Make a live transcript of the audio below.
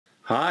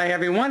Hi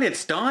everyone,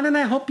 it's Don and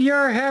I hope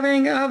you're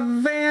having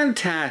a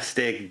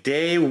fantastic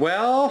day.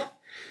 Well,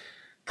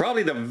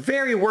 probably the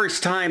very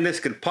worst time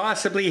this could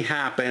possibly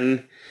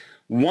happen.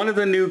 One of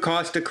the new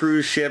Costa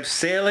Cruise ships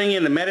sailing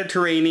in the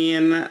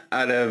Mediterranean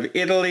out of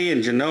Italy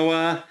and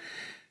Genoa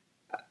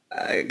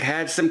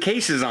had some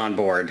cases on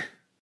board.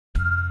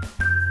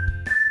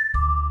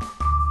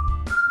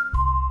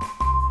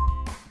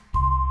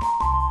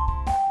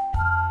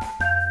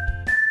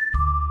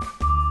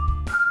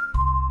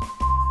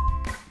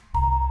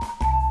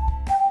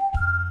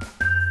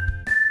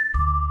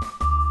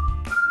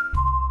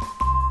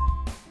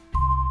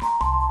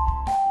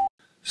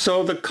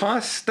 So the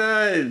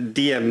Costa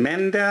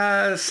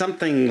Diamanda,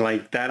 something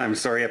like that, I'm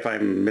sorry if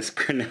I'm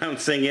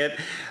mispronouncing it,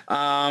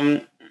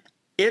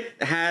 it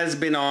has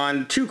been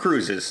on two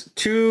cruises,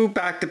 two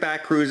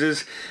back-to-back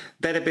cruises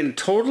that have been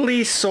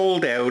totally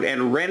sold out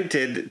and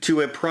rented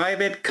to a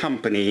private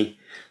company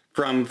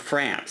from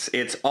France.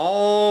 It's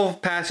all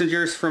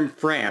passengers from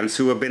France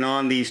who have been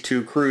on these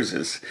two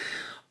cruises.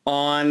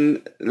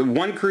 One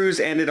cruise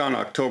ended on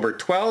October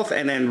 12th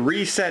and then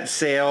reset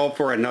sail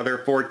for another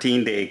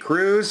 14-day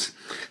cruise.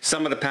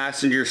 Some of the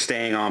passengers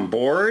staying on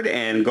board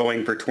and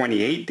going for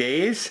 28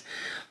 days.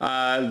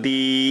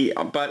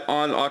 But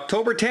on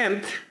October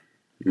 10th,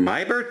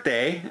 my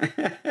birthday,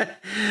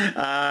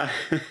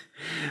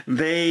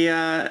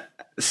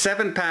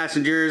 7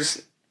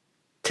 passengers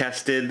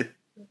tested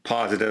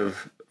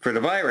positive for the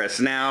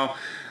virus. Now,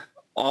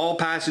 all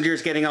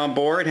passengers getting on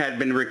board had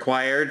been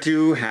required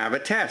to have a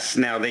test.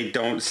 Now, they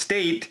don't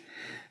state,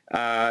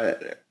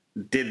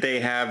 did they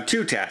have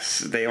 2 tests?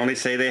 They only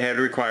say they had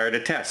required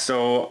a test.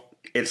 So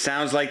it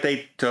sounds like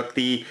they took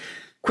the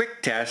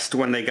quick test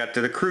when they got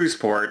to the cruise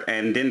port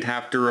and didn't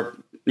have to,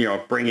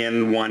 bring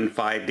in one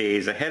 5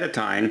 days ahead of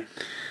time.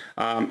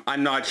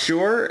 I'm not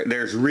sure.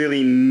 There's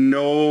really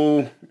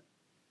no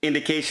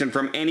indication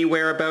from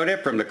anywhere about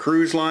it, from the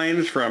cruise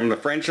lines, from the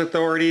French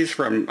authorities,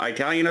 from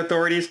Italian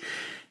authorities.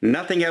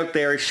 Nothing out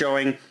there is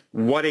showing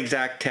what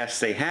exact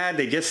tests they had.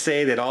 They just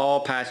say that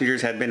all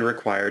passengers had been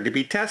required to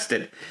be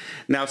tested.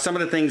 Now, some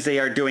of the things they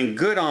are doing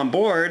good on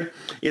board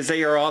is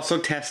they are also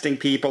testing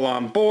people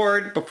on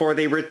board before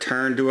they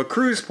return to a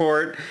cruise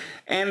port,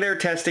 and they're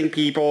testing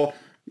people,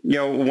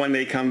 when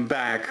they come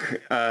back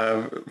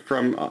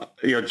from,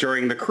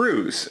 during the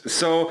cruise.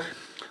 So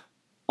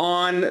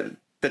on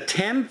the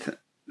 10th,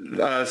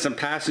 some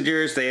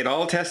passengers, they had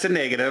all tested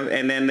negative,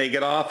 and then they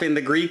got off in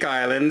the Greek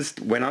islands,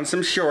 went on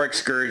some shore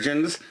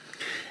excursions,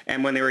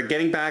 and when they were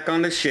getting back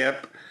on the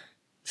ship,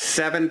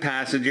 7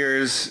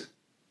 passengers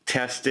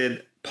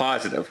tested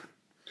positive.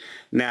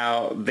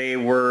 Now, they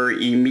were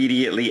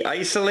immediately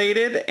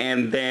isolated,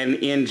 and then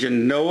in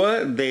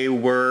Genoa, they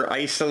were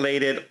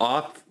isolated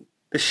off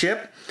the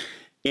ship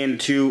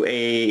into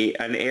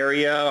an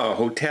area, a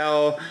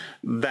hotel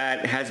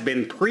that has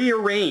been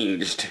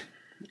prearranged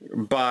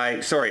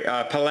by,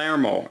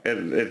 Palermo.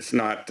 It's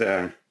not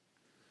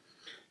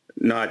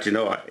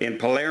Genoa. In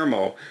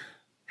Palermo,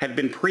 had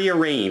been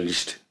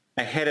prearranged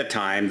ahead of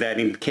time that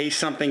in case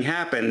something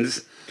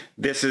happens,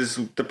 this is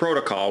the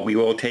protocol. We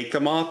will take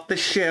them off the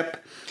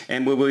ship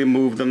and we will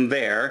move them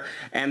there.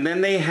 And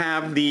then they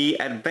have the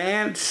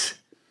advance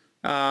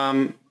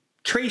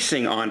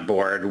tracing on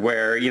board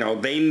where,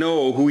 they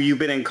know who you've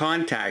been in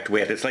contact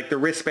with. It's like the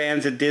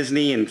wristbands at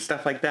Disney and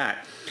stuff like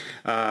that.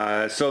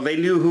 So they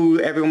knew who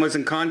everyone was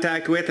in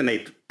contact with, and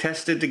they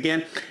tested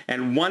again.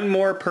 And one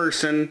more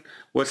person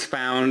was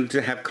found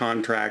to have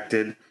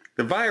contracted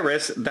the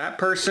virus. That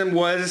person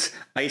was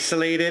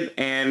isolated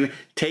and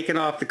taken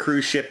off the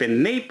cruise ship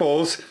in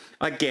Naples,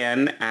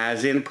 again,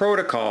 as in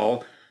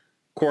protocol,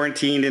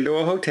 quarantined into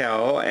a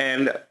hotel.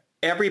 And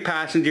every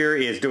passenger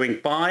is doing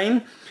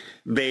fine.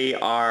 They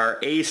are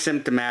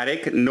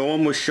asymptomatic. No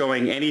one was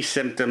showing any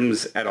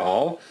symptoms at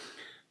all.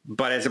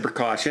 But as a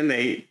precaution,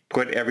 they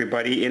put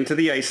everybody into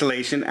the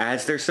isolation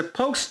as they're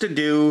supposed to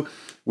do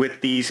with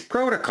these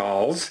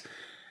protocols.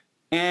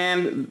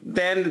 And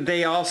then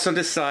they also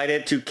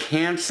decided to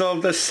cancel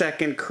the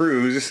second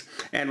cruise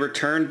and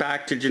return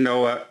back to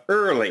Genoa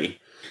early.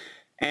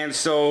 And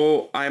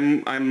so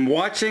I'm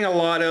watching a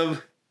lot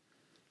of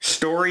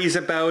stories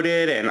about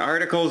it and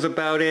articles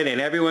about it, and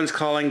everyone's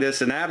calling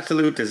this an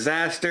absolute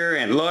disaster.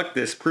 And look,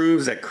 this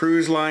proves that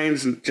cruise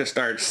lines just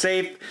aren't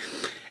safe.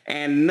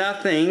 And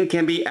nothing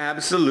can be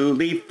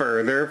absolutely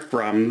further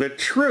from the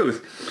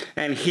truth.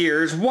 And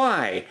here's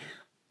why.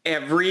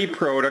 Every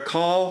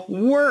protocol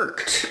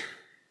worked.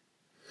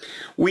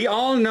 We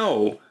all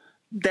know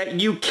that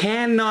you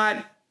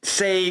cannot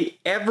say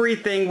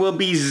everything will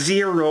be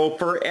zero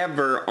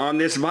forever on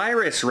this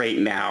virus right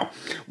now.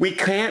 We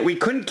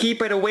couldn't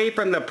keep it away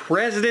from the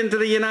President of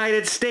the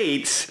United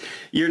States.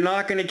 You're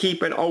not going to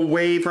keep it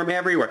away from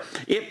everywhere.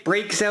 It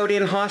breaks out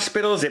in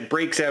hospitals, it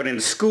breaks out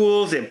in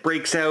schools, it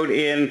breaks out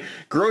in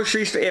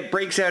grocery stores, it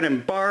breaks out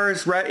in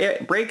bars,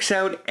 it breaks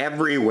out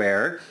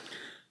everywhere.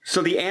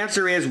 So the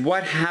answer is,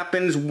 what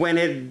happens when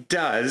it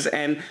does?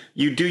 And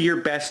you do your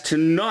best to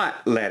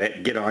not let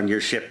it get on your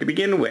ship to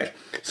begin with.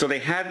 So they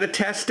had the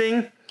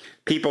testing.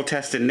 People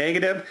tested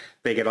negative.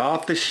 They get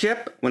off the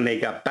ship. When they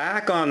got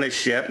back on the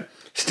ship,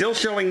 still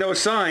showing no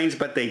signs,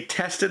 but they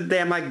tested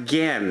them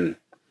again.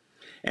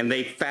 And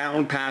they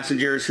found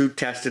passengers who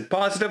tested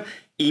positive,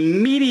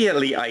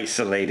 immediately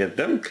isolated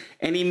them,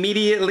 and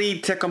immediately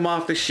took them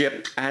off the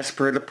ship as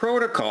per the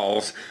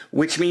protocols,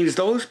 which means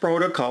those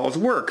protocols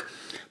work.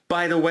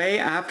 By the way,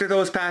 after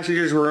those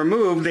passengers were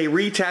removed, they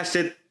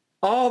retested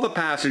all the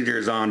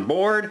passengers on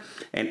board,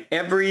 and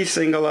every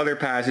single other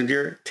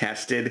passenger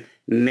tested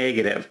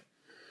negative.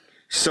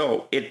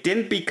 So it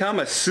didn't become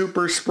a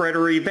super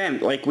spreader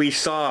event like we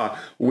saw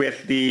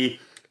with the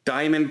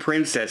Diamond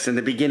Princess in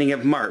the beginning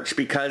of March,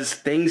 because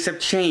things have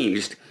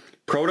changed.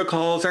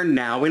 Protocols are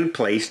now in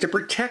place to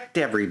protect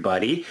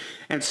everybody.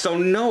 And so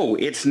no,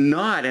 it's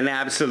not an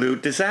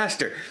absolute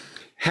disaster.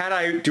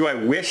 Do I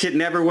wish it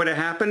never would have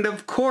happened?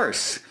 Of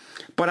course.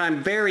 But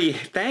I'm very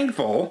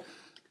thankful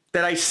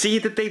that I see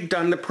that they've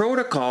done the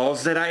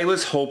protocols that I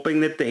was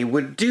hoping that they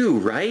would do,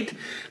 right?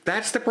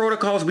 That's the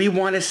protocols we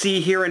want to see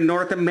here in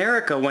North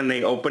America when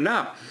they open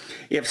up.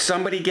 If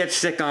somebody gets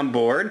sick on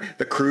board,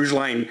 the cruise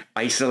line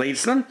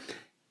isolates them,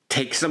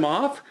 takes them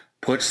off,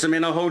 puts them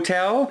in a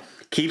hotel,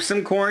 keeps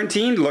them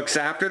quarantined, looks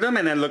after them,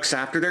 and then looks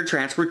after their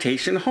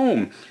transportation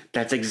home.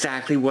 That's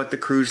exactly what the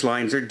cruise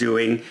lines are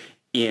doing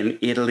in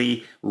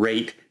Italy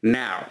right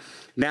now.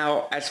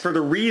 Now, as for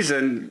the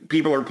reason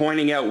people are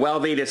pointing out, well,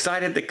 they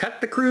decided to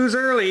cut the cruise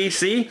early.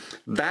 See,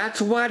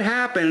 that's what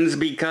happens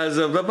because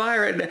of the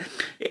virus.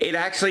 It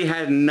actually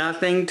had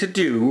nothing to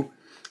do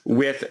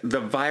with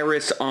the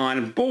virus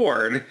on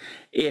board.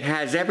 It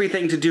has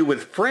everything to do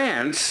with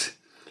France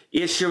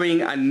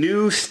issuing a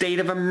new state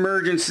of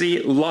emergency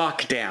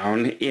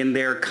lockdown in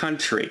their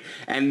country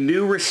and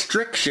new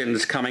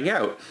restrictions coming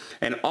out.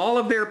 And all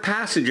of their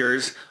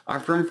passengers are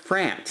from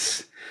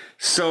France.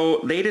 So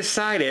they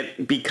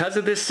decided, because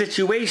of this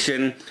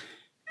situation,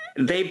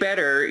 they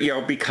better,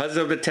 because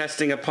of the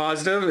testing of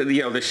positive,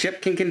 the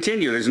ship can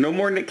continue. There's no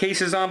more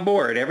cases on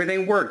board.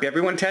 Everything worked.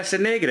 Everyone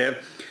tested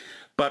negative.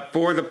 But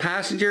for the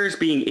passengers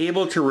being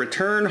able to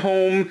return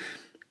home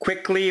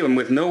quickly and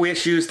with no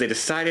issues, they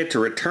decided to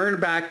return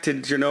back to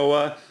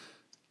Genoa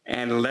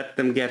and let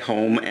them get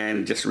home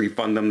and just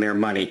refund them their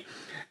money.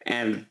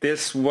 And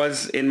this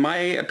was, in my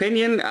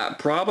opinion,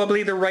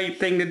 probably the right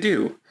thing to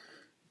do.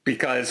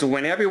 Because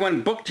when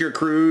everyone booked your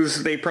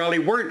cruise, they probably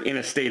weren't in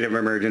a state of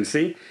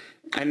emergency.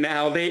 And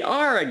now they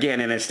are again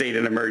in a state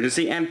of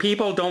emergency. And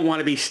people don't want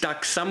to be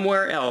stuck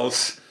somewhere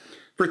else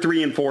for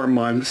 3 and 4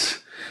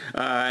 months.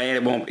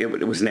 And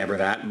it was never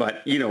that,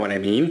 but you know what I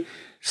mean.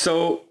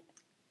 So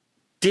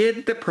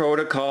did the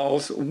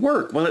protocols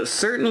work? Well, it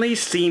certainly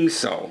seems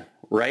so,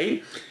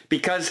 right?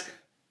 Because,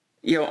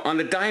 on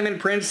the Diamond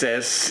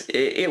Princess,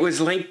 it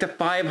was linked to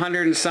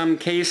 500 and some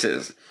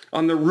cases.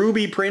 On the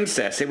Ruby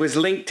Princess, it was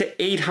linked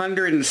to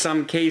 800 and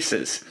some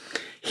cases.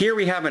 Here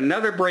we have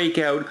another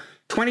breakout,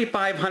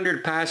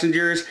 2,500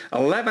 passengers,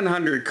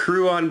 1,100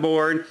 crew on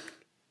board,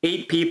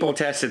 8 people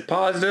tested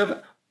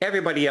positive,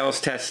 everybody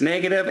else tests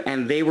negative,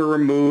 and they were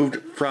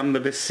removed from the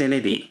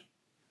vicinity.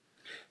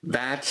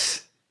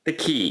 That's the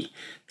key.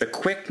 The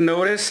quick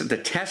notice, the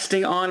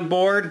testing on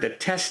board, the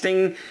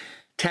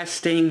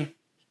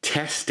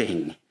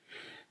testing,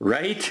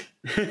 right?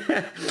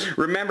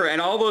 Remember,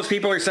 and all those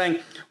people are saying,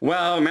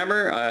 well,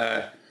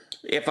 remember,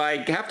 if I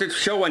have to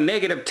show a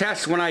negative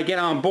test when I get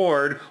on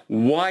board,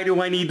 why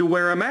do I need to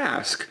wear a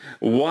mask?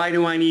 Why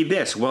do I need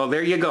this? Well,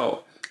 there you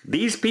go.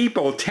 These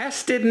people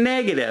tested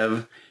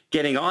negative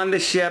getting on the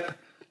ship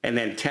and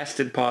then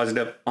tested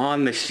positive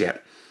on the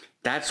ship.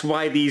 That's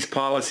why these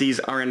policies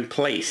are in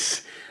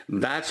place.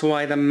 That's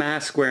why the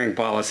mask wearing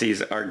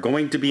policies are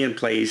going to be in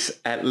place,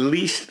 at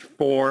least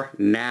for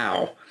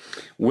now.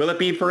 Will it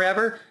be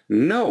forever?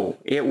 No,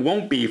 it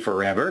won't be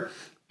forever,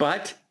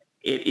 but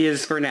it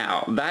is for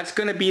now. That's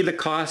going to be the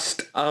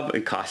cost of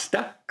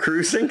Costa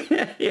cruising,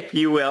 if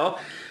you will,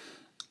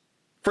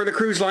 for the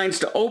cruise lines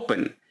to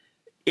open.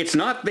 It's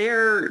not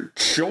their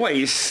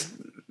choice.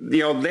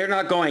 They're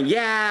not going,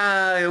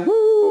 yeah,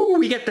 woo,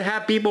 we get to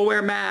have people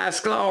wear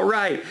masks, all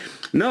right.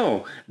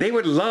 No, they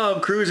would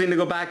love cruising to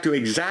go back to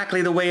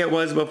exactly the way it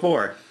was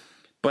before.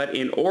 But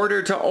in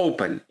order to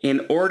open,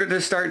 in order to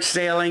start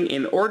sailing,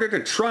 in order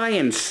to try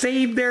and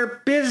save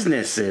their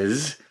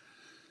businesses,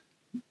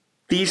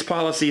 these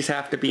policies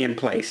have to be in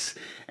place.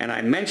 And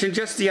I mentioned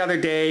just the other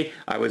day,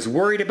 I was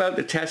worried about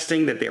the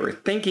testing that they were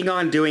thinking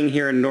on doing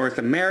here in North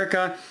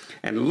America.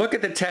 And look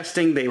at the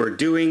testing they were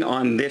doing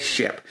on this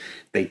ship.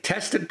 They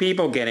tested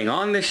people getting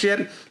on the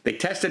ship, they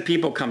tested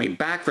people coming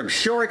back from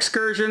shore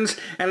excursions,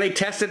 and they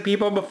tested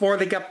people before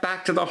they got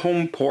back to the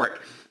home port.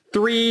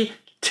 3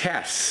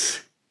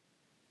 tests.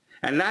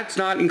 And that's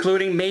not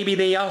including maybe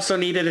they also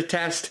needed a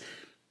test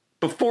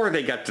before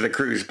they got to the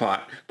cruise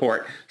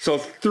port. So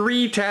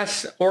 3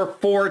 tests or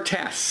 4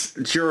 tests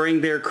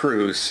during their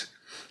cruise.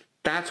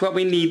 That's what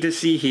we need to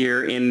see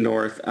here in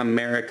North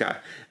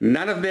America.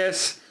 None of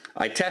this,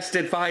 I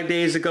tested 5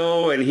 days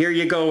ago and here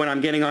you go when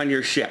I'm getting on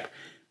your ship.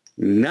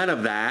 None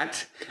of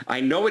that.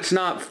 I know it's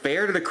not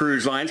fair to the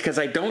cruise lines because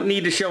I don't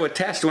need to show a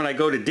test when I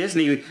go to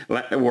Disney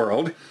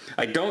World.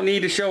 I don't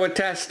need to show a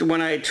test when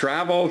I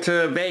travel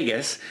to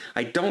Vegas.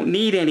 I don't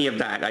need any of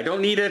that. I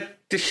don't need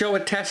to show a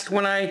test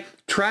when I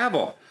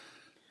travel.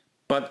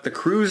 But the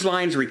cruise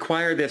lines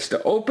require this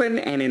to open,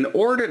 and in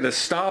order to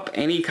stop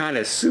any kind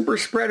of super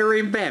spreader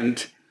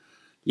event,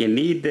 you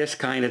need this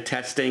kind of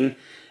testing.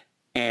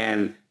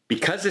 And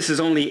because this is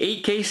only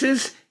 8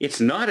 cases, it's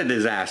not a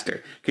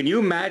disaster. Can you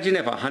imagine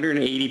if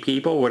 180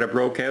 people would have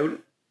broke out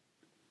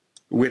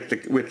with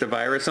the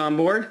virus on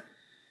board?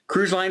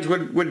 Cruise lines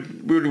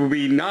would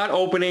be not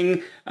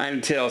opening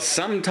until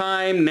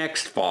sometime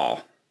next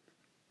fall.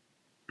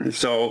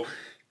 So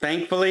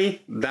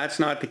thankfully, that's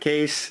not the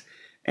case.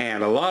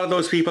 And a lot of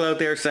those people out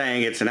there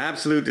saying it's an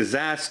absolute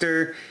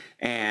disaster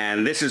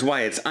and this is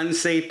why it's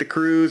unsafe to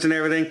cruise and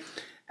everything.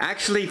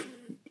 Actually,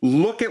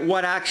 look at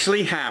what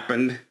actually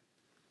happened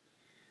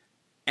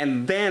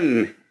and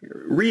then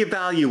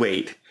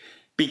reevaluate,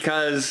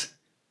 because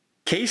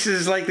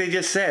cases, like they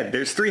just said,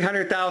 there's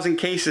 300,000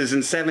 cases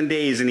in 7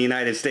 days in the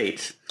United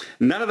States.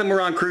 None of them were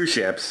on cruise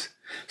ships.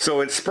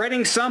 So it's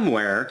spreading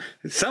somewhere.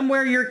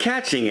 Somewhere you're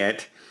catching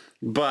it,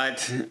 but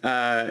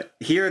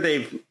here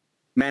they've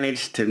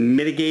managed to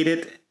mitigate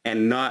it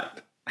and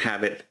not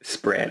have it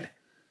spread.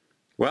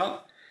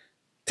 Well,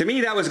 to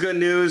me, that was good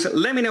news.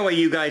 Let me know what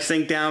you guys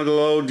think down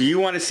below. Do you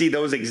want to see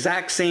those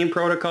exact same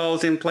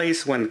protocols in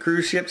place when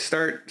cruise ships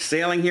start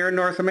sailing here in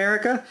North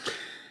America?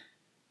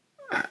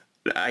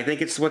 I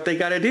think it's what they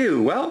got to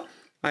do. Well,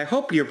 I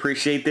hope you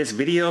appreciate this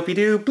video. If you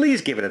do,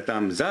 please give it a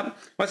thumbs up.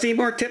 Want to see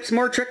more tips,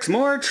 more tricks,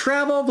 more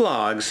travel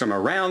vlogs from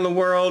around the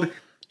world?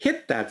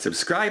 Hit that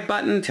subscribe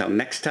button. Till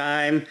next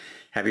time,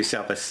 have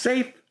yourself a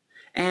safe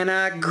and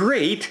a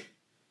great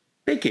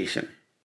vacation.